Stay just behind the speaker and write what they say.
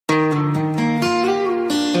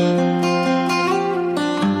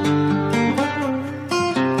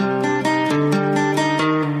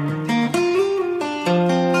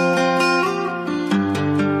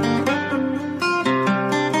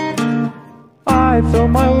I fill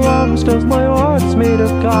my lungs 'cause my heart's made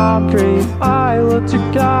of concrete. I look to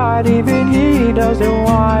God, even He doesn't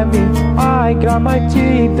want me. I got my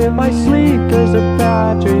teeth in my sleep 'cause of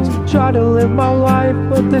bad dreams. Try to live my life,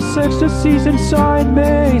 but this ecstasy's inside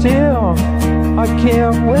me. Still, I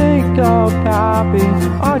can't wake up happy.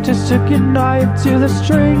 I just took a knife to the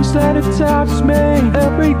strings that attach me.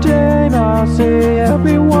 Every day I see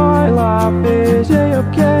everyone laughing. Say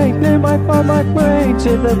okay, they might find my brain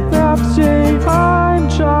to the backseat. I'm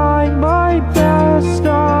trying my best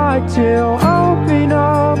not to open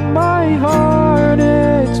up my heart.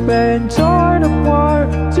 It's been torn apart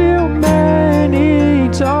too many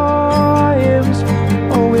times.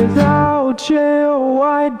 Oh, without you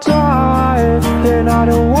I die, and I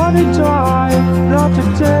don't wanna die. Not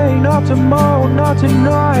today, not tomorrow, not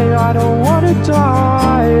tonight. I don't wanna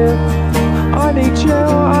die. I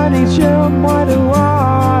need you more than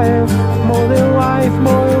life. More than life,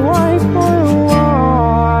 more than life, more than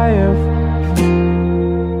life.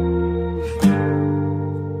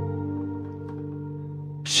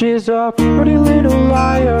 She's a pretty little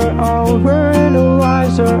liar,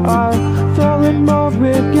 overanalyzer. I fell in love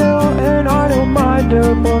with Gil and I don't mind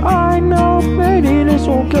her, but I know maybe this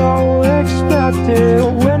won't go expected.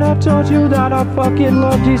 When I told you that I fucking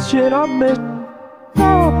love this shit, I missed.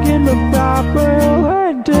 Talking about real,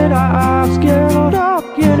 and did I ask you?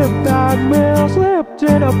 Talking about real, slipped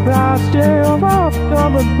in a past deal. I've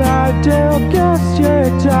come a bad deal, guess you're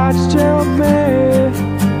attached to me.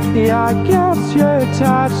 Yeah, I guess you're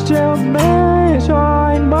attached to me.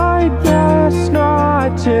 Trying my best not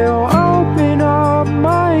to open up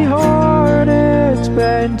my heart. It's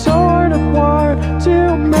been torn apart too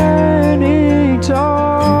many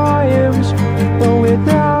times. But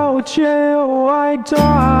without you I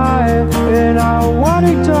die, and I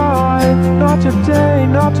wanna die. Not today,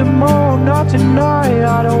 not tomorrow, not tonight.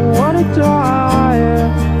 I don't wanna die.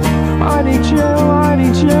 I need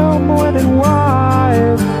you more than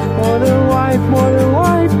life. More than life, more than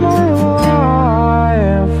life, more than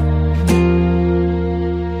life.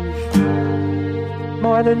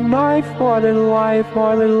 More than life, more than life,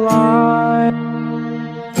 more than life.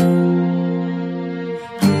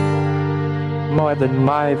 More than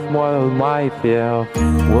life, more than life, yeah.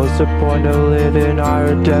 What's the point of living? Our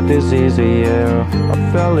death is easier. I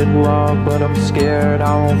fell in love, but I'm scared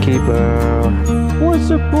I won't keep her. What's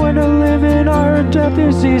the point of living? Our death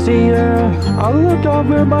is easier. I look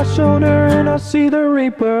over my shoulder and I see the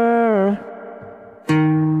Reaper.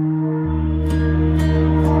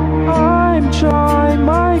 I'm trying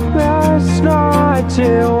my best not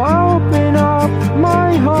to open up my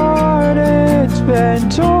heart. It's been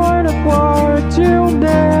torn apart too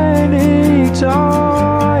many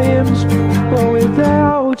times. But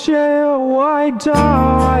without you I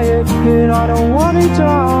die, and I don't wanna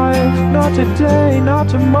die. Not today, not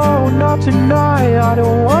tomorrow, not tonight. I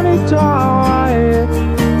don't wanna die.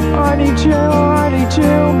 I need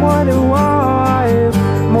you more than life.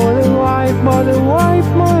 More than life, more than life,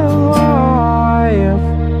 more than life.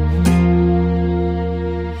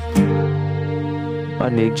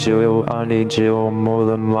 I need you more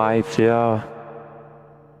than life, yeah.